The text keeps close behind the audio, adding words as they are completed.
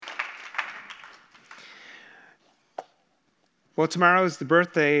Well, tomorrow is the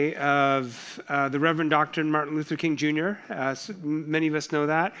birthday of the Reverend Dr. Martin Luther King Jr. Many of us know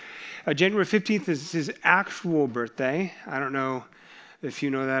that. January 15th is his actual birthday. I don't know if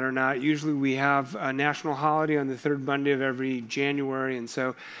you know that or not. Usually we have a national holiday on the third Monday of every January, and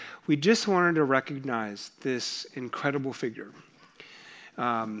so we just wanted to recognize this incredible figure.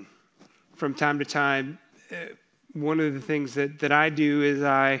 From time to time, one of the things that I do is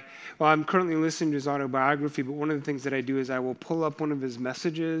I'm currently listening to his autobiography, but one of the things that I do is I will pull up one of his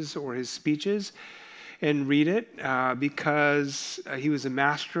messages or his speeches and read it because he was a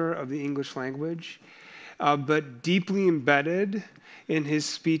master of the English language. But deeply embedded in his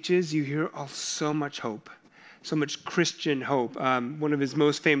speeches, you hear so much hope, so much Christian hope. One of his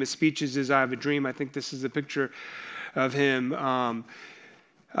most famous speeches is I Have a Dream. I think this is a picture of him.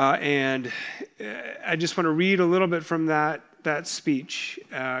 And I just want to read a little bit from that speech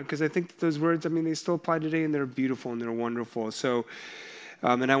because I think that those words, they still apply today, and they're beautiful and they're wonderful. So,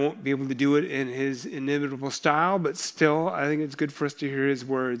 and I won't be able to do it in his inimitable style, but still, I think it's good for us to hear his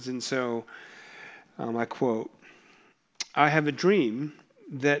words. And so I quote, "I have a dream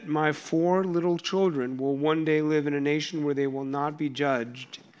that my 4 little children will one day live in a nation where they will not be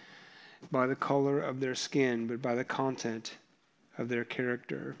judged by the color of their skin, but by the content of their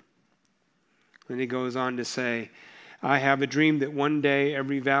character." And he goes on to say, "I have a dream that one day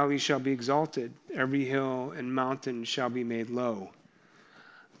every valley shall be exalted, every hill and mountain shall be made low.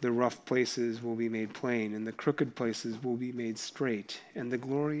 The rough places will be made plain, and the crooked places will be made straight, and the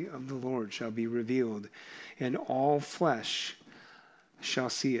glory of the Lord shall be revealed, and all flesh shall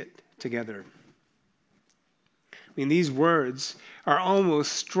see it together." These words are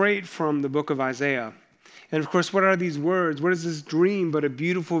almost straight from the book of Isaiah. And of course, what are these words? What is this dream but a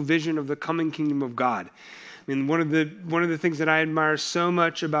beautiful vision of the coming kingdom of God? One of the things that I admire so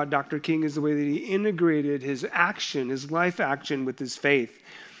much about Dr. King is the way that he integrated his action, his life action, with his faith.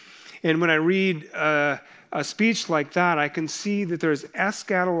 And when I read a speech like that, I can see that there's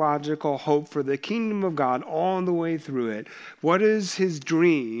eschatological hope for the kingdom of God all the way through it. What is his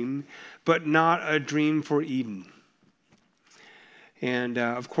dream but not a dream for Eden? And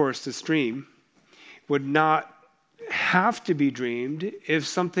of course, this dream would not have to be dreamed if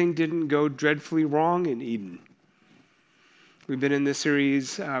something didn't go dreadfully wrong in Eden. We've been in this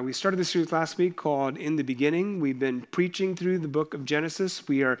series, we started this series last week called In the Beginning. We've been preaching through the book of Genesis.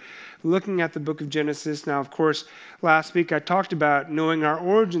 We are looking at the book of Genesis. Now, of course, last week I talked about knowing our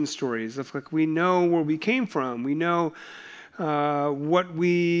origin stories. We know where we came from. We know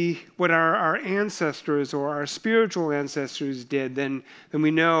what our ancestors or our spiritual ancestors did, then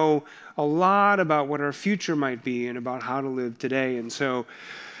we know a lot about what our future might be and about how to live today. And so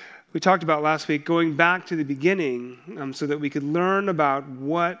we talked about last week going back to the beginning so that we could learn about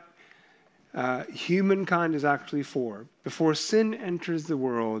what humankind is actually for. Before sin enters the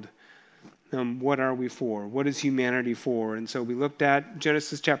world, what are we for? What is humanity for? And so we looked at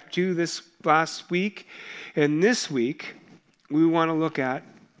Genesis chapter 2 this last week, and this week we want to look at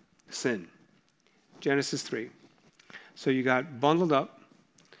sin. Genesis 3. So you got bundled up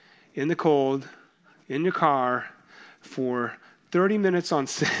in the cold, in your car, for 30 minutes on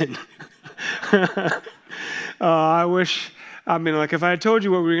sin. I wish, if I had told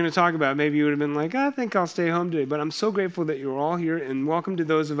you what we were going to talk about, maybe you would have been like, I think I'll stay home today. But I'm so grateful that you're all here, and welcome to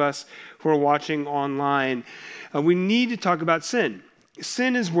those of us who are watching online. We need to talk about sin.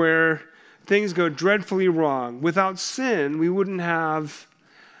 Sin is where things go dreadfully wrong. Without sin, we wouldn't have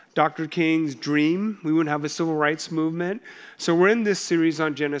Dr. King's dream. We wouldn't have a civil rights movement. So we're in this series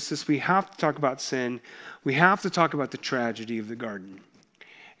on Genesis. We have to talk about sin. We have to talk about the tragedy of the garden.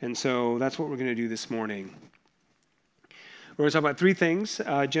 And so that's what we're going to do this morning. We're going to talk about 3 things.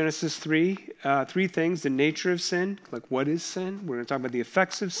 Genesis 3, 3 things. The nature of sin, like what is sin? We're going to talk about the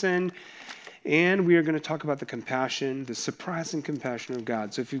effects of sin. And we are going to talk about the compassion, the surprising compassion of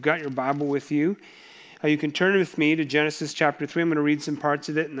God. So if you've got your Bible with you, you can turn with me to Genesis chapter 3. I'm going to read some parts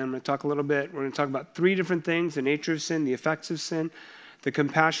of it, and then I'm going to talk a little bit. We're going to talk about 3 different things: the nature of sin, the effects of sin, the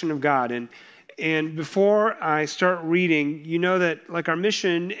compassion of God. And before I start reading, you know that our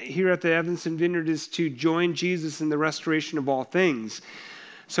mission here at the Evanston Vineyard is to join Jesus in the restoration of all things.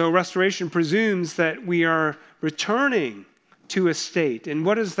 So restoration presumes that we are returning to a state. And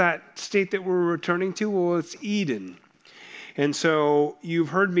what is that state that we're returning to? Well, it's Eden. And so you've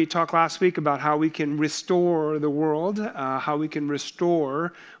heard me talk last week about how we can restore the world, how we can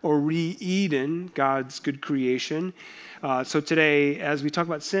restore or re-Eden God's good creation. So today, as we talk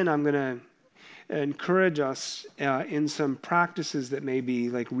about sin, I'm going to encourage us in some practices that may be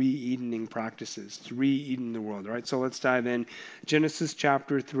like re-Edening practices, to re-Eden the world. All right, so let's dive in. Genesis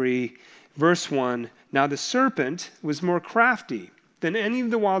chapter 3, verse 1. Now the serpent was more crafty than any of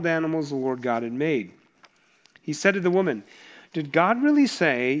the wild animals the Lord God had made. He said to the woman, "Did God really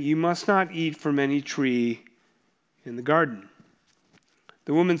say you must not eat from any tree in the garden?"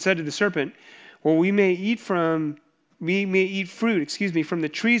 The woman said to the serpent, "Well, we may eat fruit, from the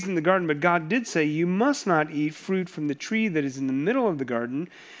trees in the garden, but God did say you must not eat fruit from the tree that is in the middle of the garden,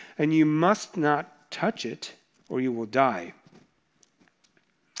 and you must not touch it, or you will die."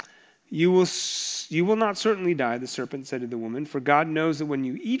 You will not certainly die, the serpent said to the woman, "for God knows that when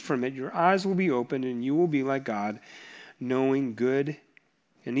you eat from it, your eyes will be opened, and you will be like God, knowing good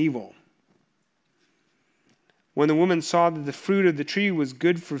and evil." When the woman saw that the fruit of the tree was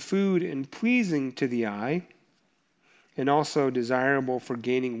good for food and pleasing to the eye, and also desirable for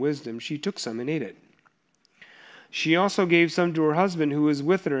gaining wisdom, she took some and ate it. She also gave some to her husband who was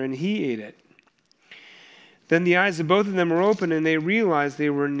with her, and he ate it. Then the eyes of both of them were open, and they realized they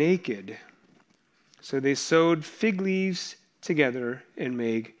were naked. So they sewed fig leaves together and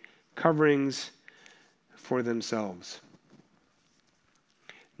made coverings for themselves.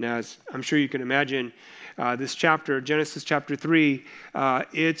 Now, as I'm sure you can imagine, this chapter, Genesis chapter 3,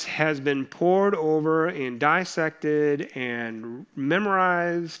 it has been pored over and dissected and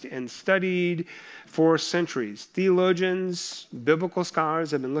memorized and studied for centuries. Theologians, biblical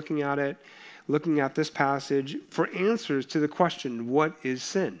scholars have been looking at it, looking at this passage for answers to the question, what is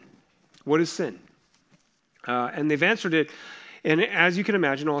sin? What is sin? And they've answered it, and as you can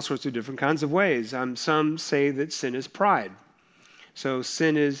imagine, all sorts of different kinds of ways. Some say that sin is pride. So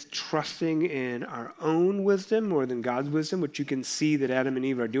sin is trusting in our own wisdom more than God's wisdom, which you can see that Adam and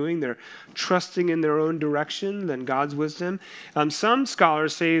Eve are doing. They're trusting in their own direction than God's wisdom. Some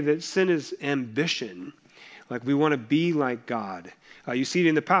scholars say that sin is ambition, like we want to be like God. You see it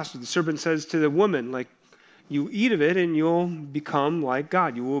in the passage. The serpent says to the woman, like, you eat of it and you'll become like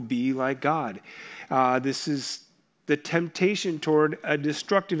God. You will be like God. This is the temptation toward a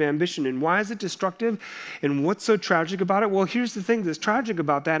destructive ambition. And why is it destructive? And what's so tragic about it? Well, here's the thing that's tragic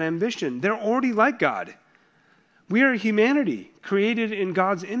about that ambition. They're already like God. We are humanity, created in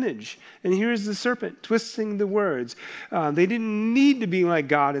God's image. And here's the serpent twisting the words. They didn't need to be like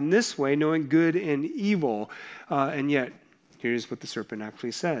God in this way, knowing good and evil. And yet, here's what the serpent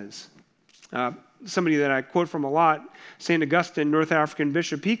actually says. Somebody that I quote from a lot, St. Augustine, North African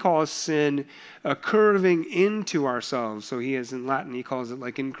bishop, he calls sin a curving into ourselves. So he is in Latin, he calls it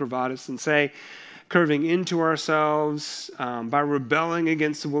like incurvatus, and say, curving into ourselves by rebelling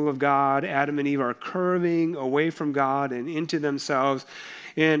against the will of God. Adam and Eve are curving away from God and into themselves.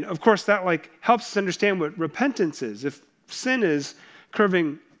 And of course, that like helps us understand what repentance is. If sin is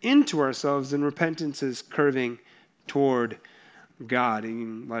curving into ourselves, then repentance is curving toward God. And you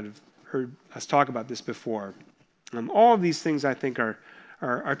might have heard us talk about this before. All of these things I think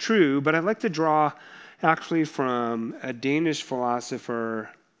are true, but I'd like to draw actually from a Danish philosopher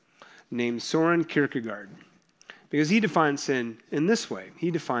named Søren Kierkegaard, because he defined sin in this way.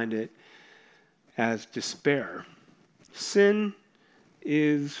 He defined it as despair. Sin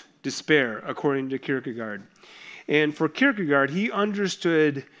is despair, according to Kierkegaard. And for Kierkegaard, he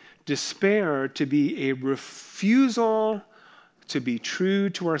understood despair to be a refusal to be true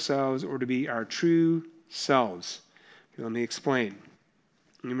to ourselves or to be our true selves. Let me explain.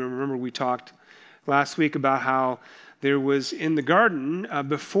 You remember we talked last week about how there was in the garden,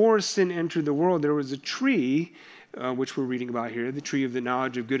 before sin entered the world, there was a tree, which we're reading about here, the tree of the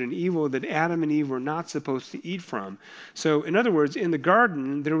knowledge of good and evil, that Adam and Eve were not supposed to eat from. So in other words, in the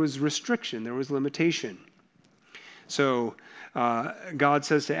garden, there was restriction, there was limitation. So God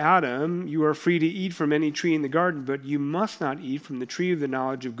says to Adam, you are free to eat from any tree in the garden, but you must not eat from the tree of the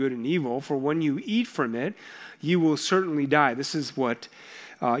knowledge of good and evil, for when you eat from it, you will certainly die. This is what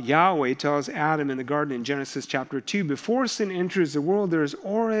Yahweh tells Adam in the garden in Genesis chapter 2. Before sin enters the world, there is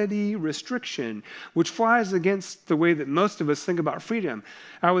already restriction, which flies against the way that most of us think about freedom.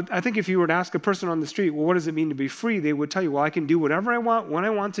 I think if you were to ask a person on the street, well, what does it mean to be free? They would tell you, well, I can do whatever I want, when I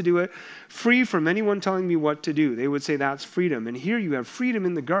want to do it, free from anyone telling me what to do. They would say that's freedom. And here you have freedom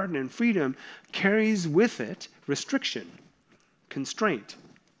in the garden, and freedom carries with it restriction, constraint.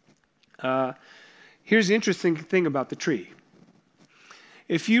 Here's the interesting thing about the tree.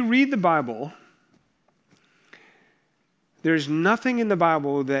 If you read the Bible, there's nothing in the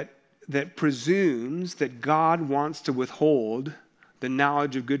Bible that presumes that God wants to withhold the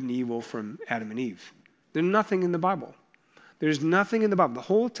knowledge of good and evil from Adam and Eve. There's nothing in the Bible. There's nothing in the Bible. The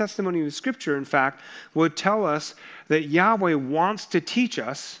whole testimony of Scripture, in fact, would tell us that Yahweh wants to teach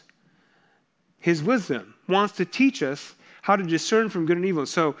us his wisdom, wants to teach us how to discern from good and evil.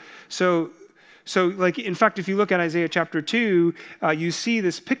 So like, in fact, if you look at Isaiah chapter 2, you see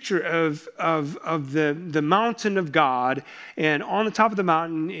this picture of the mountain of God, and on the top of the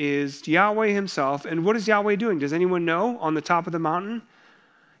mountain is Yahweh himself. And what is Yahweh doing? Does anyone know on the top of the mountain?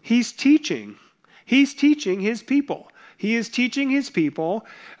 He's teaching. He's teaching his people. He is teaching his people.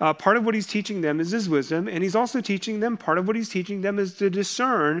 Part of what he's teaching them is his wisdom, and he's also teaching them, part of what he's teaching them is to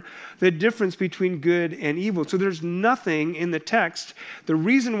discern the difference between good and evil. So there's nothing in the text. The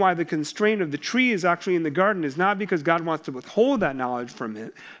reason why the constraint of the tree is actually in the garden is not because God wants to withhold that knowledge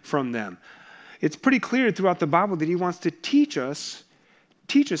from them. It's pretty clear throughout the Bible that he wants to teach us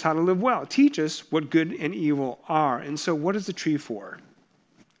how to live well, teach us what good and evil are. And so what is the tree for?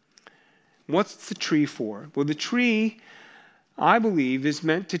 What's the tree for? Well, the tree, I believe, is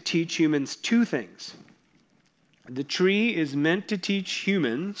meant to teach humans two things. The tree is meant to teach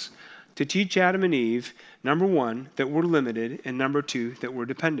humans, to teach Adam and Eve, number one, that we're limited, and number two, that we're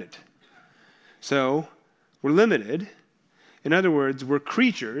dependent. So, we're limited. In other words, we're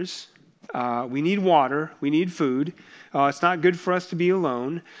creatures. We need water. We need food. It's not good for us to be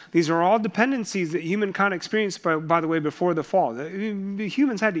alone. These are all dependencies that humankind experienced, by the way, before the fall. The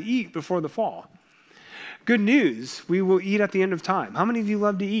humans had to eat before the fall. Good news, we will eat at the end of time. How many of you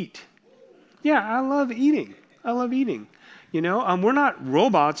love to eat? Yeah, I love eating. I love eating. You know, we're not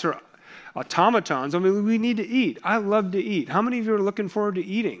robots or automatons. I mean, we need to eat. I love to eat. How many of you are looking forward to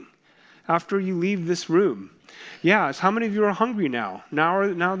eating after you leave this room? Yes. How many of you are hungry now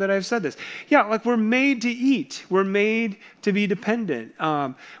that I've said this? Yeah, like we're made to eat. We're made to be dependent.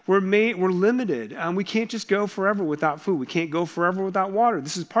 We're limited. We can't just go forever without food. We can't go forever without water.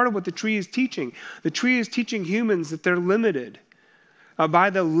 This is part of what the tree is teaching. The tree is teaching humans that they're limited. By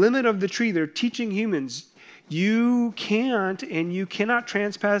the limit of the tree, they're teaching humans you can't and you cannot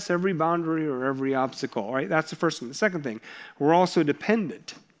trespass every boundary or every obstacle, right? That's the first thing. The second thing, we're also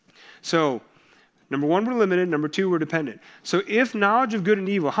dependent. So, number one, we're limited. Number two, we're dependent. So if knowledge of good and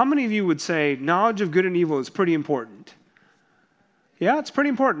evil, how many of you would say knowledge of good and evil is pretty important? Yeah, it's pretty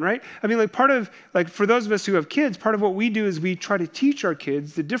important, right? I mean, for those of us who have kids, part of what we do is we try to teach our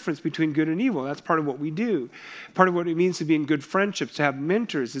kids the difference between good and evil. That's part of what we do. Part of what it means to be in good friendships, to have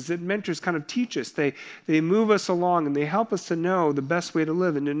mentors, is that mentors kind of teach us. They move us along and they help us to know the best way to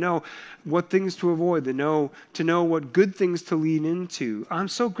live and to know what things to avoid, to know what good things to lean into. I'm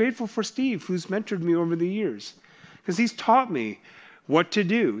so grateful for Steve, who's mentored me over the years, because he's taught me what to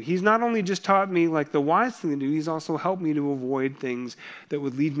do. He's not only just taught me like the wise thing to do, he's also helped me to avoid things that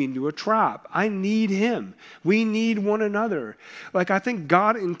would lead me into a trap. I need him. We need one another. Like, I think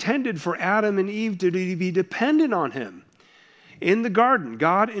God intended for Adam and Eve to be dependent on him. In the garden,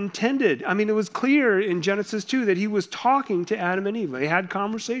 God intended. I mean, it was clear in Genesis 2 that he was talking to Adam and Eve. They had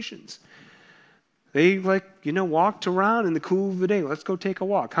conversations. They walked around in the cool of the day. Let's go take a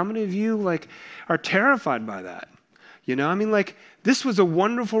walk. How many of you are terrified by that? This was a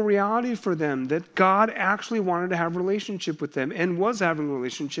wonderful reality for them, that God actually wanted to have a relationship with them and was having a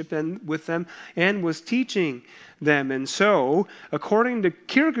relationship with them and was teaching them. And so, according to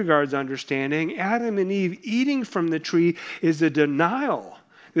Kierkegaard's understanding, Adam and Eve eating from the tree is a denial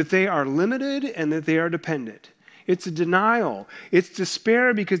that they are limited and that they are dependent. It's a denial. It's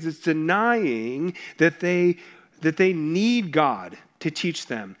despair because it's denying that they need God to teach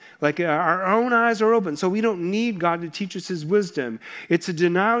them. Our own eyes are open, so we don't need God to teach us his wisdom. It's a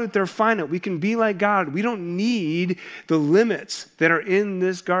denial that they're finite. We can be like God. We don't need the limits that are in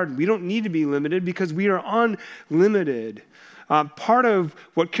this garden. We don't need to be limited because we are unlimited. Part of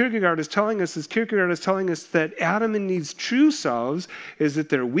what Kierkegaard is telling us that Adam and Eve's true selves is that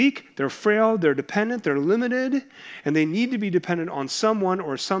they're weak, they're frail, they're dependent, they're limited, and they need to be dependent on someone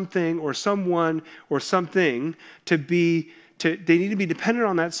or something or someone or something they need to be dependent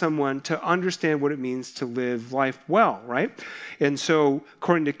on that someone to understand what it means to live life well, right? And so,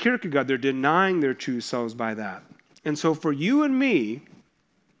 according to Kierkegaard, they're denying their true selves by that. And so for you and me,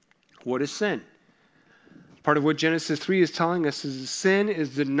 what is sin? Part of what Genesis 3 is telling us is sin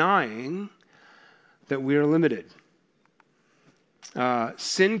is denying that we are limited.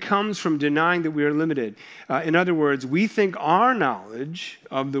 Sin comes from denying that we are limited. In other words, we think our knowledge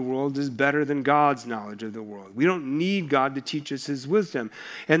of the world is better than God's knowledge of the world. We don't need God to teach us his wisdom.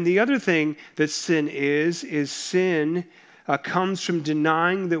 And the other thing that sin is sin comes from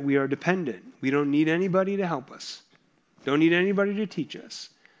denying that we are dependent. We don't need anybody to help us. Don't need anybody to teach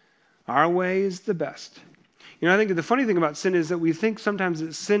us. Our way is the best. I think the funny thing about sin is that we think sometimes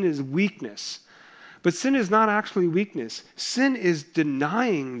that sin is weakness. But sin is not actually weakness. Sin is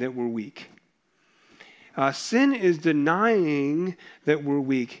denying that we're weak. Sin is denying that we're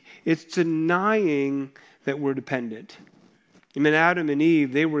weak. It's denying that we're dependent. I mean, Adam and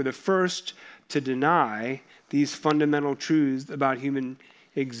Eve, they were the first to deny these fundamental truths about human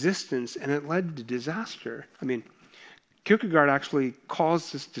existence, and it led to disaster. I mean, Kierkegaard actually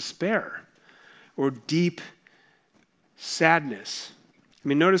calls this despair or deep sadness. I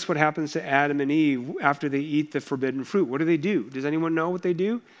mean, notice what happens to Adam and Eve after they eat the forbidden fruit. What do? Does anyone know what they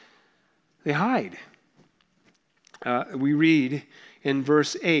do? They hide. We read in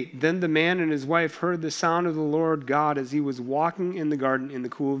verse 8, "Then the man and his wife heard the sound of the Lord God as he was walking in the garden in the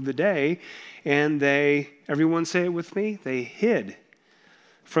cool of the day, and they," everyone say it with me, "they hid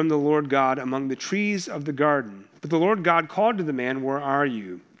from the Lord God among the trees of the garden. But the Lord God called to the man, 'Where are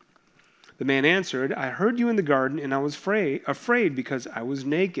you?' The man answered, 'I heard you in the garden, and I was afraid because I was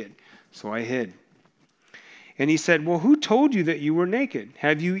naked, so I hid.' And he said, 'Well, who told you that you were naked?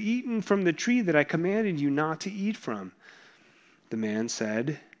 Have you eaten from the tree that I commanded you not to eat from?' The man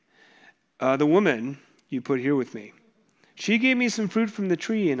said, 'The woman you put here with me. She gave me some fruit from the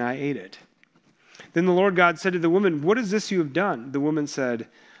tree, and I ate it.' Then the Lord God said to the woman, 'What is this you have done?' The woman said,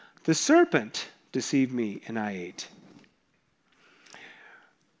 'The serpent deceived me, and I ate.'"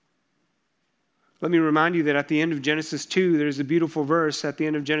 Let me remind you that at the end of Genesis 2, there's a beautiful verse at the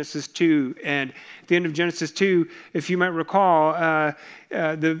end of Genesis 2. And at the end of Genesis 2, if you might recall,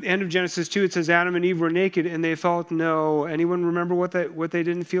 the end of Genesis 2, it says Adam and Eve were naked and they felt no, anyone remember what they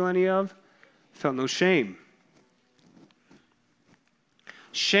didn't feel any of? Felt no shame.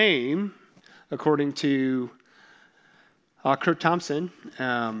 Shame, according to Kurt Thompson,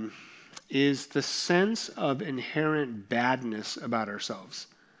 is the sense of inherent badness about ourselves.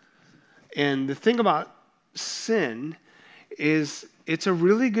 And the thing about sin is it's a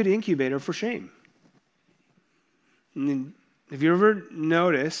really good incubator for shame. I mean, have you ever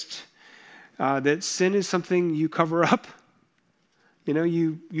noticed that sin is something you cover up? You know,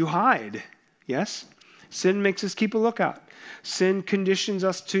 you hide, yes? Sin makes us keep a lookout. Sin conditions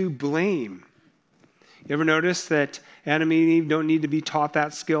us to blame. You ever notice that Adam and Eve don't need to be taught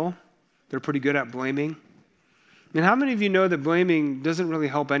that skill? They're pretty good at blaming. And how many of you know that blaming doesn't really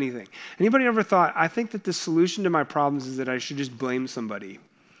help anything? Anybody ever thought, I think that the solution to my problems is that I should just blame somebody?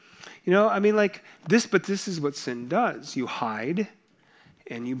 You know, I mean, like this, but this is what sin does. You hide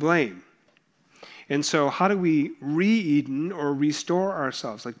and you blame. And so how do we re-Eden or restore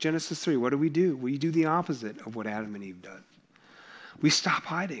ourselves? Like Genesis 3, what do? We do the opposite of what Adam and Eve did. We stop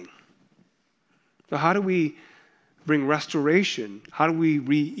hiding. So how do we bring restoration? How do we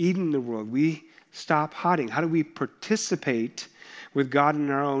re-Eden the world? We stop hiding. How do we participate with God in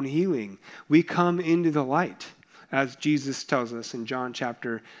our own healing? We come into the light, as Jesus tells us in John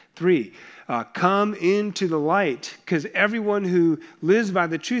chapter 3. Come into the light, because everyone who lives by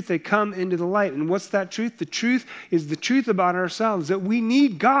the truth, they come into the light. And what's that truth? The truth is the truth about ourselves, that we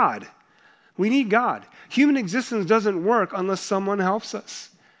need God. We need God. Human existence doesn't work unless someone helps us.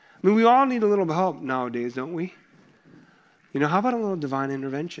 I mean, we all need a little help nowadays, don't we? You know, how about a little divine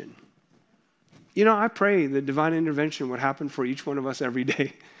intervention? You know, I pray that divine intervention would happen for each one of us every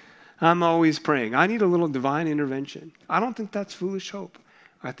day. I'm always praying. I need a little divine intervention. I don't think that's foolish hope.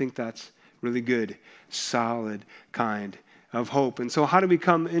 I think that's really good, solid kind of hope. And so how do we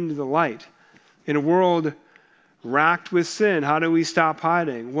come into the light? In a world racked with sin, how do we stop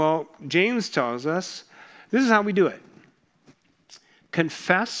hiding? Well, James tells us this is how we do it.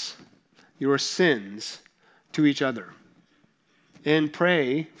 Confess your sins to each other and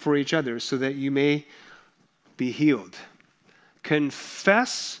pray for each other so that you may be healed.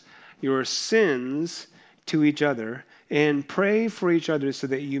 Confess your sins to each other and pray for each other so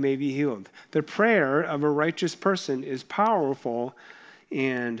that you may be healed. The prayer of a righteous person is powerful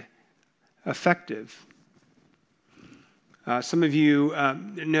and effective. Some of you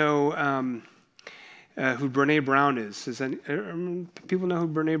know who Brene Brown is. People know who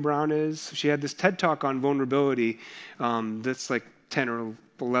Brene Brown is? She had this TED Talk on vulnerability that's like 10 or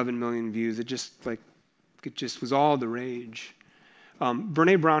 11 million views. It just was all the rage.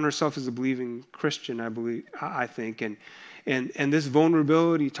 Brene Brown herself is a believing Christian, I think, and this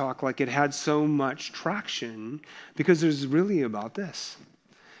vulnerability talk, like it had so much traction because it's really about this.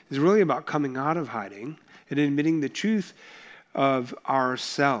 It's really about coming out of hiding and admitting the truth of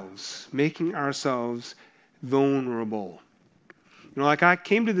ourselves, making ourselves vulnerable. You know, like I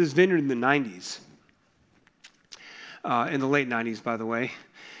came to this vineyard in the 90s, in the late 90s, by the way.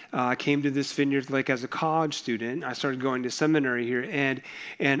 I came to this vineyard like as a college student. I started going to seminary here,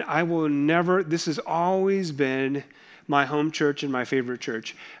 and I will never, this has always been my home church and my favorite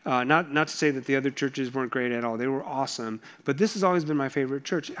church. Not to say that the other churches weren't great at all. They were awesome. But this has always been my favorite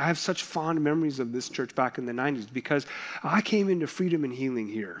church. I have such fond memories of this church back in the 90s because I came into freedom and healing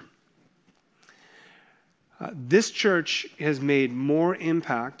here. This church has made more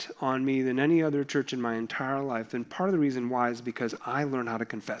impact on me than any other church in my entire life. And part of the reason why is because I learned how to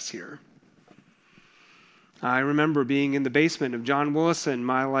confess here. I remember being in the basement of John Willison, he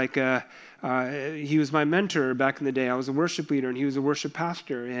was my mentor back in the day. I was a worship leader, and he was a worship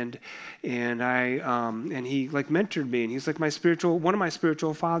pastor, and he mentored me, and he's like one of my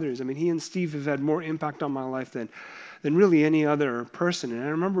spiritual fathers. I mean, he and Steve have had more impact on my life than really any other person. And I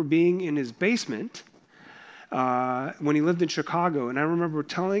remember being in his basement when he lived in Chicago, and I remember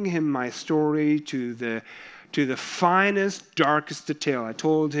telling him my story to the finest, darkest detail. I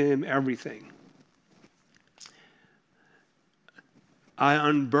told him everything. I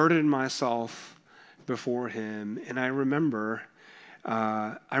unburdened myself before him, and I remember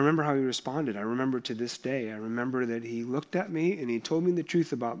how he responded. I remember to this day. I remember that he looked at me and he told me the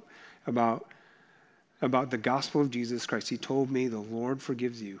truth about the gospel of Jesus Christ. He told me, the Lord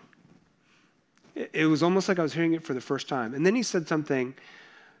forgives you. It was almost like I was hearing it for the first time. And then he said something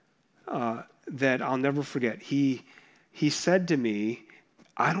that I'll never forget. He said to me,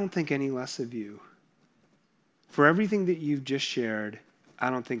 I don't think any less of you. For everything that you've just shared, I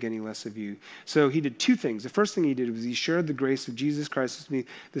don't think any less of you. So he did two things. The first thing he did was he shared the grace of Jesus Christ with me.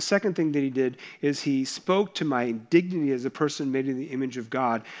 The second thing that he did is he spoke to my dignity as a person made in the image of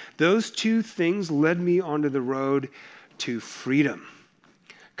God. Those two things led me onto the road to freedom.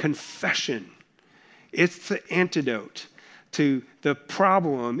 Confession. It's the antidote to the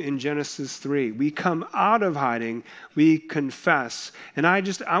problem in Genesis 3. We come out of hiding, we confess. And I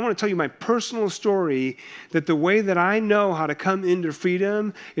want to tell you my personal story that the way that I know how to come into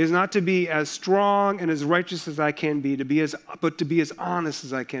freedom is not to be as strong and as righteous as I can be, but to be as honest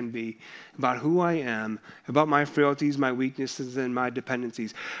as I can be about who I am, about my frailties, my weaknesses, and my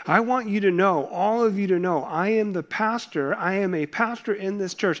dependencies. I want you to know, all of you to know, I am a pastor in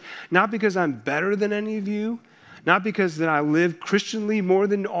this church, not because I'm better than any of you, not because that I live Christianly more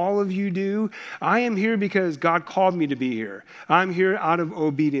than all of you do. I am here because God called me to be here. I'm here out of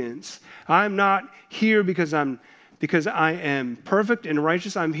obedience. I'm not here because I am perfect and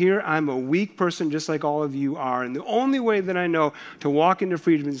righteous. I'm here. I'm a weak person just like all of you are. And the only way that I know to walk into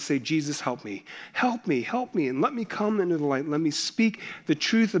freedom is to say, Jesus, help me. Help me, help me. And let me come into the light. Let me speak the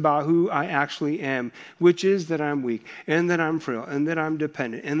truth about who I actually am, which is that I'm weak and that I'm frail and that I'm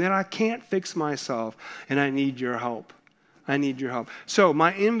dependent and that I can't fix myself and I need your help. I need your help. So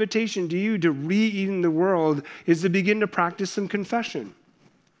my invitation to you to re-Eden the world is to begin to practice some confession.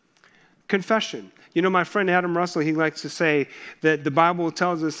 Confession. You know, my friend Adam Russell, he likes to say that the Bible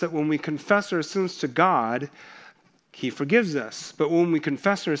tells us that when we confess our sins to God, he forgives us. But when we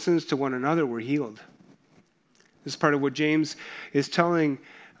confess our sins to one another, we're healed. This is part of what James is telling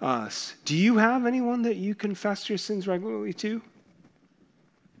us. Do you have anyone that you confess your sins regularly to?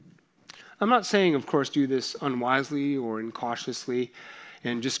 I'm not saying, of course, do this unwisely or incautiously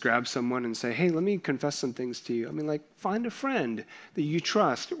and just grab someone and say, hey, let me confess some things to you. I mean, like, find a friend that you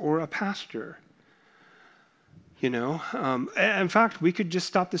trust or a pastor. You know, in fact, we could just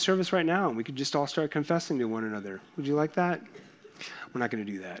stop the service right now and we could just all start confessing to one another. Would you like that? We're not going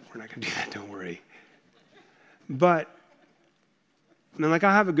to do that. We're not going to do that. Don't worry. But, I mean, like,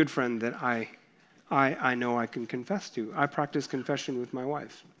 I have a good friend that I know I can confess to. I practice confession with my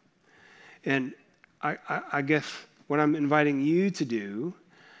wife. And I guess what I'm inviting you to do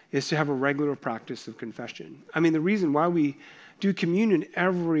is to have a regular practice of confession. I mean, the reason why we do communion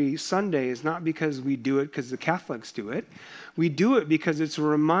every Sunday is not because we do it because the Catholics do it. We do it because it's a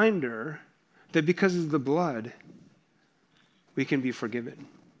reminder that because of the blood, we can be forgiven.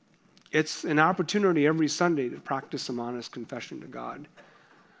 It's an opportunity every Sunday to practice some honest confession to God.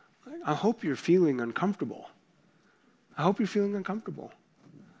 I hope you're feeling uncomfortable. I hope you're feeling uncomfortable.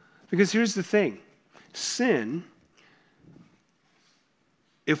 Because here's the thing. Sin,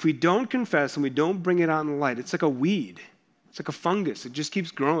 if we don't confess and we don't bring it out in the light, it's like a weed. It's like a fungus. It just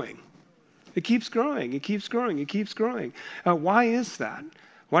keeps growing. It keeps growing. It keeps growing. It keeps growing. Why is that?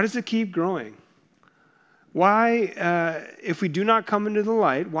 Why does it keep growing? Why, if we do not come into the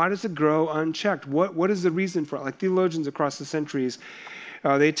light, why does it grow unchecked? What is the reason for it? Like theologians across the centuries,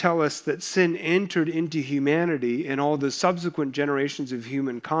 they tell us that sin entered into humanity and all the subsequent generations of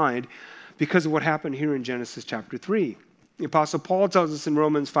humankind because of what happened here in Genesis chapter 3. The Apostle Paul tells us in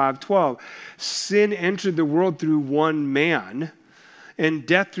Romans 5:12, sin entered the world through one man, and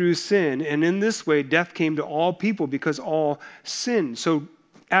death through sin. And in this way, death came to all people because all sinned. So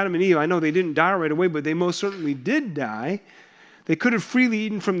Adam and Eve, I know they didn't die right away, but they most certainly did die. They could have freely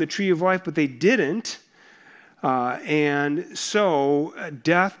eaten from the tree of life, but they didn't. And so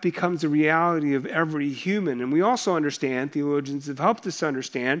death becomes a reality of every human. And we also understand, theologians have helped us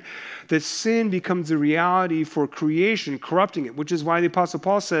understand, that sin becomes a reality for creation, corrupting it, which is why the Apostle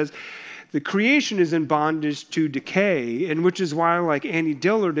Paul says the creation is in bondage to decay, and which is why, like Annie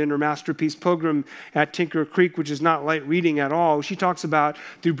Dillard in her masterpiece Pilgrim at Tinker Creek, which is not light reading at all, she talks about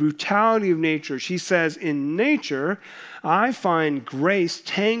the brutality of nature. She says, in nature, I find grace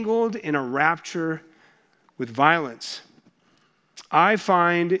tangled in a rapture with violence. I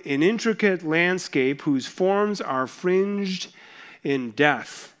find an intricate landscape whose forms are fringed in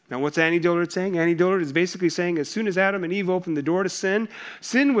death. Now, what's Annie Dillard saying? Annie Dillard is basically saying as soon as Adam and Eve opened the door to sin,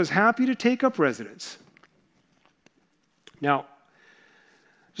 sin was happy to take up residence. Now,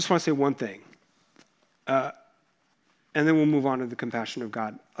 just want to say one thing, and then we'll move on to the compassion of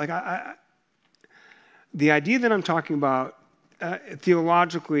God. The idea that I'm talking about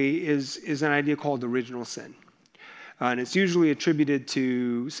theologically is an idea called original sin. And it's usually attributed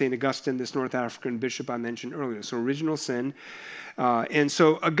to St. Augustine, this North African bishop I mentioned earlier. So original sin. And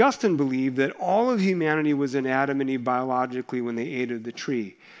so Augustine believed that all of humanity was in Adam and Eve biologically when they ate of the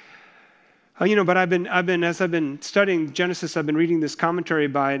tree. But as I've been studying Genesis, I've been reading this commentary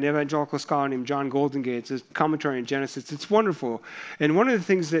by an evangelical scholar named John Goldingay. It's a commentary on Genesis. It's wonderful. And one of the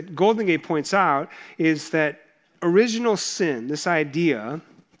things that Goldingay points out is that original sin, this idea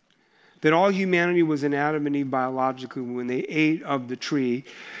that all humanity was in Adam and Eve biologically when they ate of the tree,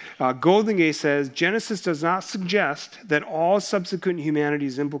 Goldingay says, Genesis does not suggest that all subsequent humanity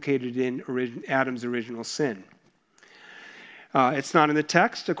is implicated in Adam's original sin. It's not in the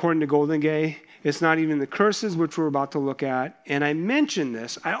text, according to Goldingay. It's not even in the curses, which we're about to look at. And I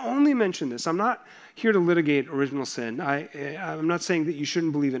only mention this. I'm not here to litigate original sin. I'm not saying that you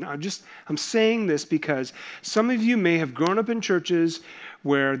shouldn't believe in it. I'm saying this because some of you may have grown up in churches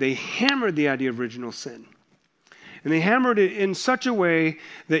where they hammered the idea of original sin. And they hammered it in such a way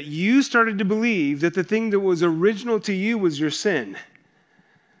that you started to believe that the thing that was original to you was your sin.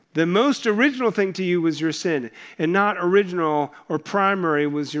 The most original thing to you was your sin, and not original or primary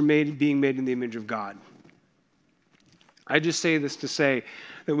was your being made in the image of God. I just say this to say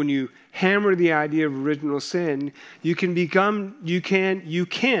that when you hammer the idea of original sin, you can downplay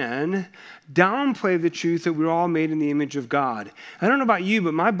the truth that we're all made in the image of God. I don't know about you,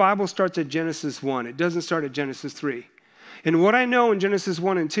 but my Bible starts at Genesis 1. It doesn't start at Genesis 3. And what I know in Genesis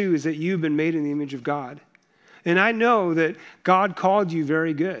 1 and 2 is that you've been made in the image of God. And I know that God called you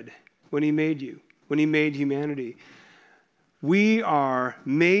very good when he made you, when he made humanity. We are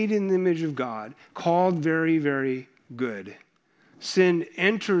made in the image of God, called very, very good. Sin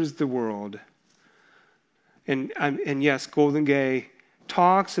enters the world. And yes, Goldingay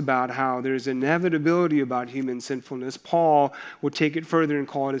talks about how there's inevitability about human sinfulness. Paul will take it further and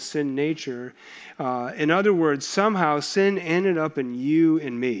call it a sin nature. In other words, somehow sin ended up in you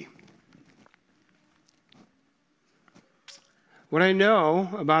and me. What I know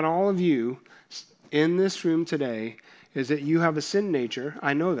about all of you in this room today is that you have a sin nature.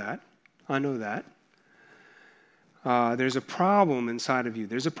 I know that. There's a problem inside of you.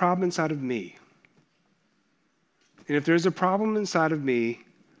 There's a problem inside of me. And if there's a problem inside of me,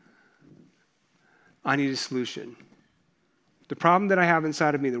 I need a solution. The problem that I have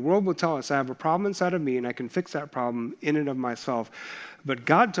inside of me, the world will tell us I have a problem inside of me and I can fix that problem in and of myself. But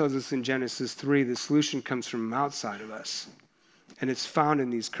God tells us in Genesis 3, the solution comes from outside of us. And it's found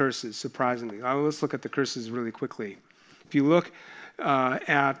in these curses, surprisingly. Let's look at the curses really quickly. If you look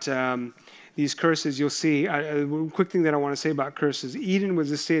at these curses, you'll see, a quick thing that I want to say about curses. Eden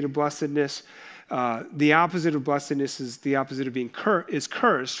was a state of blessedness. The opposite of blessedness is the opposite of being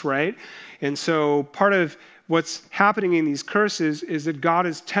cursed, right? And so part of what's happening in these curses is that God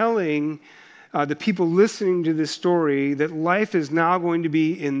is telling the people listening to this story that life is now going to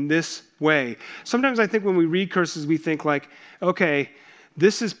be in this way. Sometimes I think when we read curses, we think like, okay,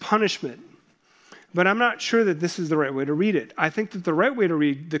 this is punishment. But I'm not sure that this is the right way to read it. I think that the right way to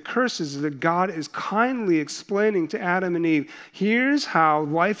read the curses is that God is kindly explaining to Adam and Eve, here's how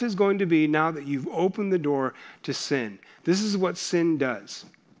life is going to be now that you've opened the door to sin. This is what sin does.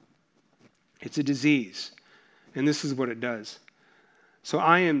 It's a disease. And this is what it does. So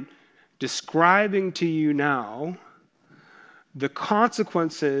I am describing to you now the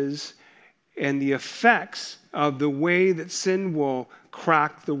consequences and the effects of the way that sin will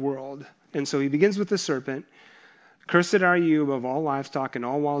crack the world. And so he begins with the serpent. Cursed are you above all livestock and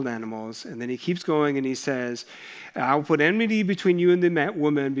all wild animals. And then he keeps going and he says, I will put enmity between you and the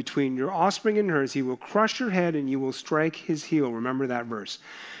woman, between your offspring and hers. He will crush your head and you will strike his heel. Remember that verse.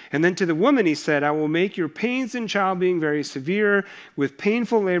 And then to the woman he said, I will make your pains in childbearing very severe. With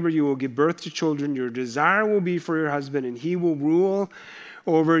painful labor you will give birth to children. Your desire will be for your husband and he will rule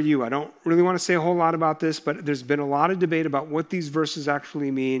over you. I don't really want to say a whole lot about this, but there's been a lot of debate about what these verses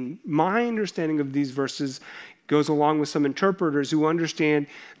actually mean. My understanding of these verses goes along with some interpreters who understand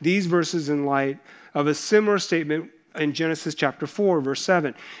these verses in light of a similar statement in Genesis chapter 4, verse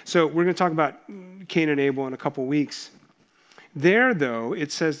 7. So we're going to talk about Cain and Abel in a couple weeks. There, though,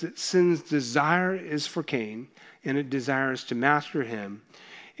 it says that sin's desire is for Cain, and it desires to master him.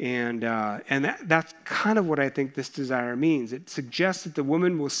 And that's kind of what I think this desire means. It suggests that the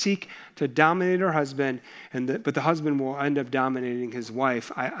woman will seek to dominate her husband, but the husband will end up dominating his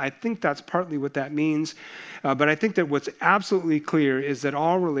wife. I think that's partly what that means. But I think that what's absolutely clear is that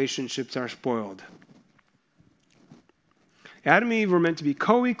all relationships are spoiled. Adam and Eve were meant to be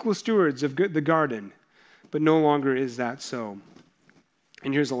co-equal stewards of the garden, but no longer is that so.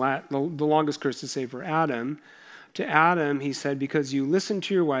 And here's the longest curse to say for Adam. To Adam, he said, because you listened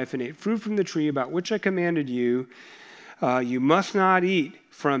to your wife and ate fruit from the tree about which I commanded you, you must not eat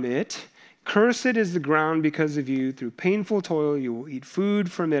from it. Cursed is the ground because of you. Through painful toil, you will eat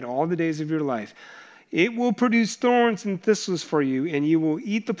food from it all the days of your life. It will produce thorns and thistles for you, and you will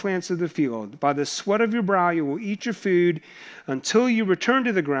eat the plants of the field. By the sweat of your brow, you will eat your food until you return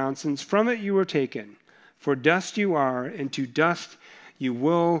to the ground, since from it you were taken. For dust you are, and to dust you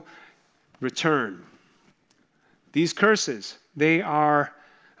will return. These curses, they are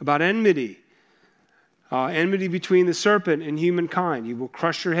about enmity. Enmity between the serpent and humankind. You will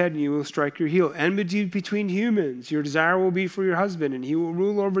crush your head and you will strike your heel. Enmity between humans. Your desire will be for your husband and he will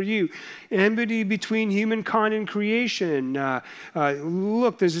rule over you. Enmity between humankind and creation.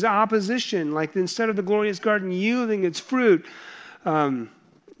 Look, there's this opposition. Like instead of the glorious garden yielding its fruit,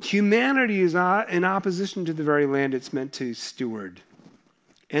 humanity is in opposition to the very land it's meant to steward.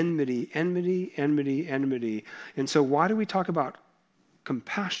 Enmity, enmity, enmity, enmity. And so why do we talk about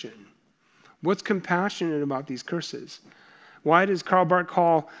compassion? What's compassionate about these curses? Why does Karl Barth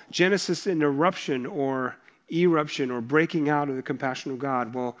call Genesis an eruption or breaking out of the compassion of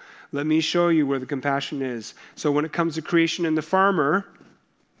God? Well, let me show you where the compassion is. So when it comes to creation and the farmer,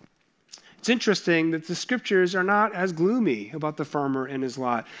 it's interesting that the scriptures are not as gloomy about the farmer and his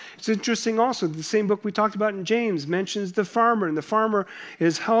lot. It's interesting also, the same book we talked about in James mentions the farmer, and the farmer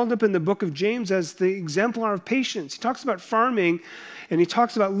is held up in the book of James as the exemplar of patience. He talks about farming, and he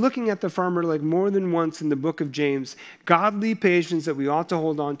talks about looking at the farmer like more than once in the book of James, godly patience that we ought to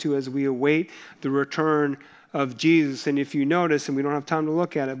hold on to as we await the return of Jesus. And if you notice, and we don't have time to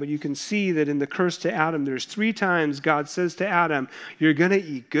look at it, but you can see that in the curse to Adam, there's 3 times God says to Adam, you're going to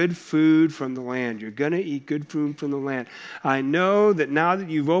eat good food from the land. You're going to eat good food from the land. I know that now that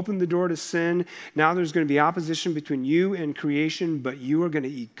you've opened the door to sin, now there's going to be opposition between you and creation, but you are going to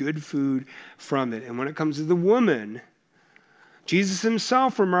eat good food from it. And when it comes to the woman, Jesus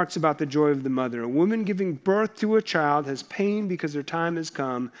himself remarks about the joy of the mother. A woman giving birth to a child has pain because her time has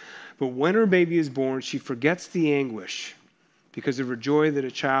come, but when her baby is born, she forgets the anguish because of her joy that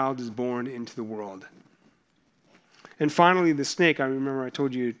a child is born into the world. And finally, the snake. I remember I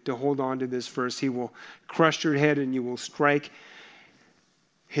told you to hold on to this verse. He will crush your head and you will strike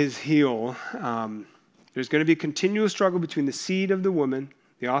his heel. There's going to be a continual struggle between the seed of the woman,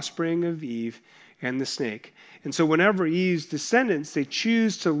 the offspring of Eve, and the snake. And so whenever Eve's descendants, they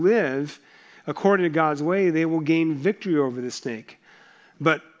choose to live according to God's way, they will gain victory over the snake.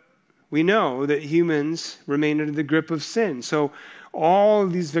 But we know that humans remain under the grip of sin. So all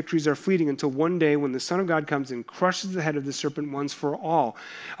of these victories are fleeting until one day when the Son of God comes and crushes the head of the serpent once for all.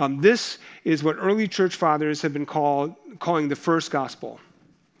 This is what early church fathers have been calling the first gospel.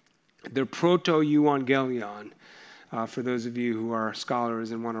 The proto-evangelion. For those of you who are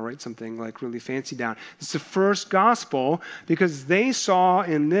scholars and want to write something like really fancy down. It's the first gospel because they saw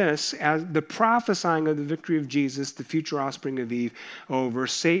in this as the prophesying of the victory of Jesus, the future offspring of Eve, over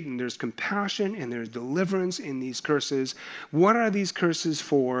Satan. There's compassion and there's deliverance in these curses. What are these curses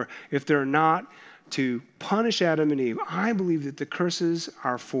for if they're not to punish Adam and Eve? I believe that the curses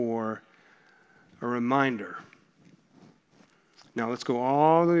are for a reminder. Now let's go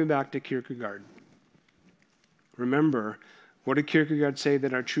all the way back to Kierkegaard. Remember, what did Kierkegaard say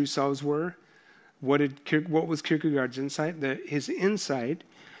that our true selves were? What was Kierkegaard's insight? His insight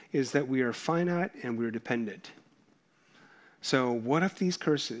is that we are finite and we're dependent. So what if these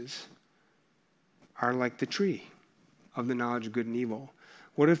curses are like the tree of the knowledge of good and evil?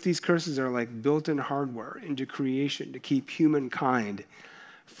 What if these curses are like built-in hardware into creation to keep humankind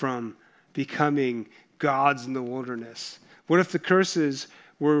from becoming gods in the wilderness? What if the curses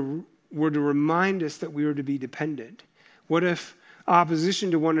were to remind us that we are to be dependent? What if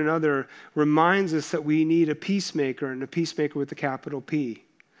opposition to one another reminds us that we need a peacemaker, and a peacemaker with a capital P?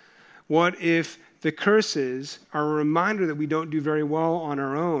 What if the curses are a reminder that we don't do very well on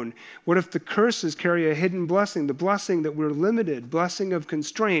our own? What if the curses carry a hidden blessing, the blessing that we're limited, blessing of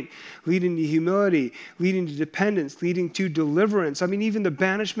constraint, leading to humility, leading to dependence, leading to deliverance? I mean, even the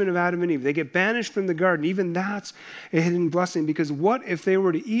banishment of Adam and Eve, they get banished from the garden. Even that's a hidden blessing, because what if they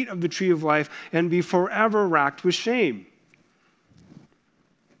were to eat of the tree of life and be forever racked with shame?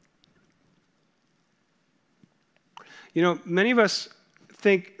 You know, many of us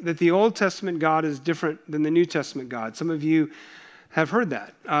think that the Old Testament God is different than the New Testament God. Some of you have heard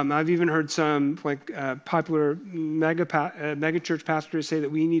that. I've even heard some popular mega church pastors say that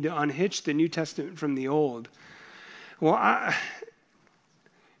we need to unhitch the New Testament from the Old. Well,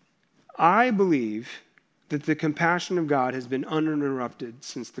 I believe that the compassion of God has been uninterrupted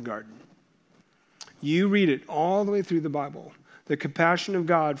since the garden. You read it all the way through the Bible. The compassion of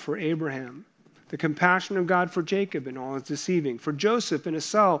God for Abraham, the compassion of God for Jacob and all his deceiving, for Joseph in a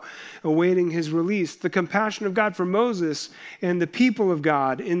cell awaiting his release, the compassion of God for Moses and the people of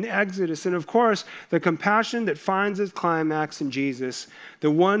God in the Exodus, and of course, the compassion that finds its climax in Jesus, the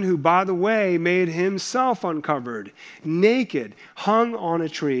one who, by the way, made himself uncovered, naked, hung on a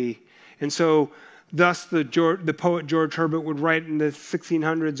tree. And so, thus the poet George Herbert would write in the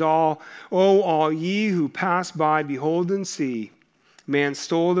 1600s, all ye who pass by, behold and see, man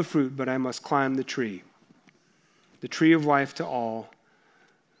stole the fruit, but I must climb the tree of life to all,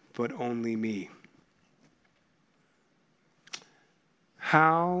 but only me.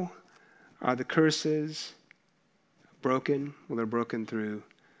 How are the curses broken? Well, they're broken through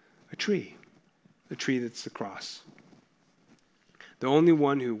a tree that's the cross. The only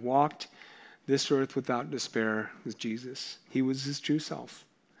one who walked this earth without despair was Jesus. He was his true self.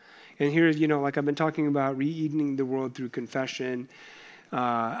 And here, like I've been talking about re-eating the world through confession,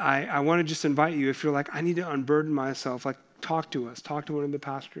 I want to just invite you, if you're like, I need to unburden myself, like talk to us, talk to one of the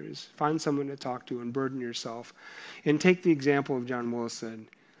pastors, find someone to talk to, unburden yourself. And take the example of John Willis said,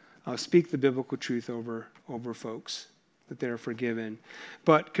 speak the biblical truth over folks, that they're forgiven.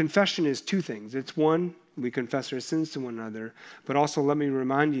 But confession is two things. It's one, we confess our sins to one another, but also let me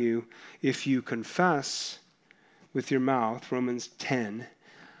remind you, if you confess with your mouth, Romans 10,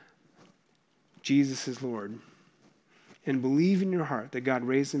 Jesus is Lord, and believe in your heart that God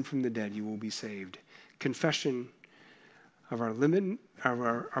raised him from the dead, you will be saved. Confession of our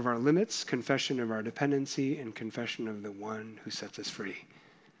limits, confession of our dependency, and confession of the one who sets us free.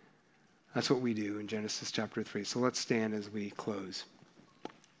 That's what we do in Genesis chapter 3. So let's stand as we close.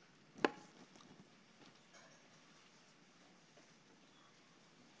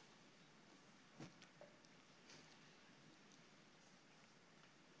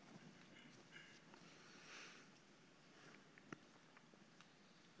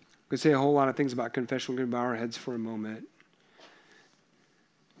 We could say a whole lot of things about confession. We're going to bow our heads for a moment.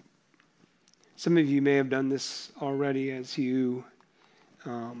 Some of you may have done this already as you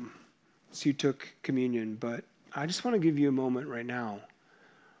took communion, but I just want to give you a moment right now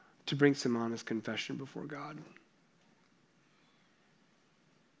to bring some honest confession before God.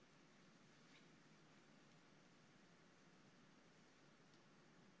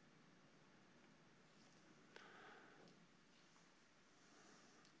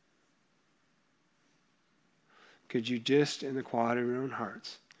 Could you just, in the quiet of your own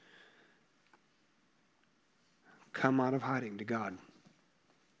hearts, come out of hiding to God?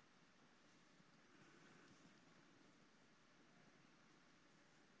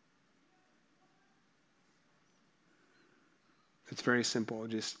 It's very simple.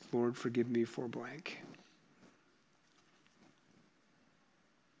 Just, Lord, forgive me for blank.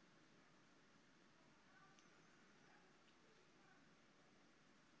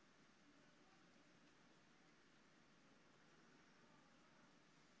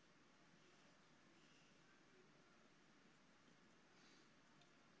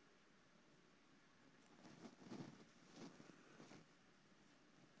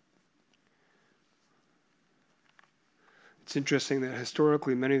 It's interesting that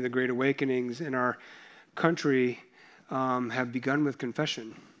historically many of the great awakenings in our country have begun with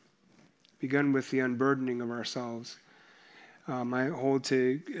confession, begun with the unburdening of ourselves. I hold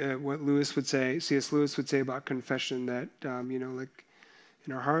to what Lewis would say, C.S. Lewis would say about confession, that, like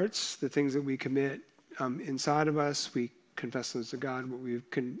in our hearts, the things that we commit inside of us, we confess those to God. What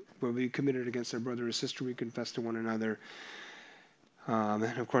we've committed against our brother or sister, we confess to one another. And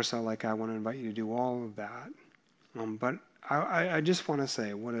of course, I want to invite you to do all of that. But I just want to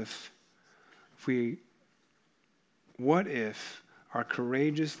say, what if our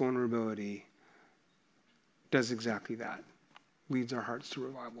courageous vulnerability does exactly that, leads our hearts to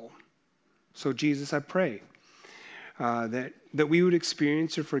revival? So Jesus, I pray that we would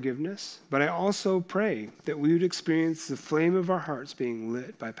experience your forgiveness, but I also pray that we would experience the flame of our hearts being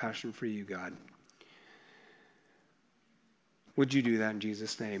lit by passion for you, God. Would you do that in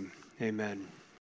Jesus' name? Amen.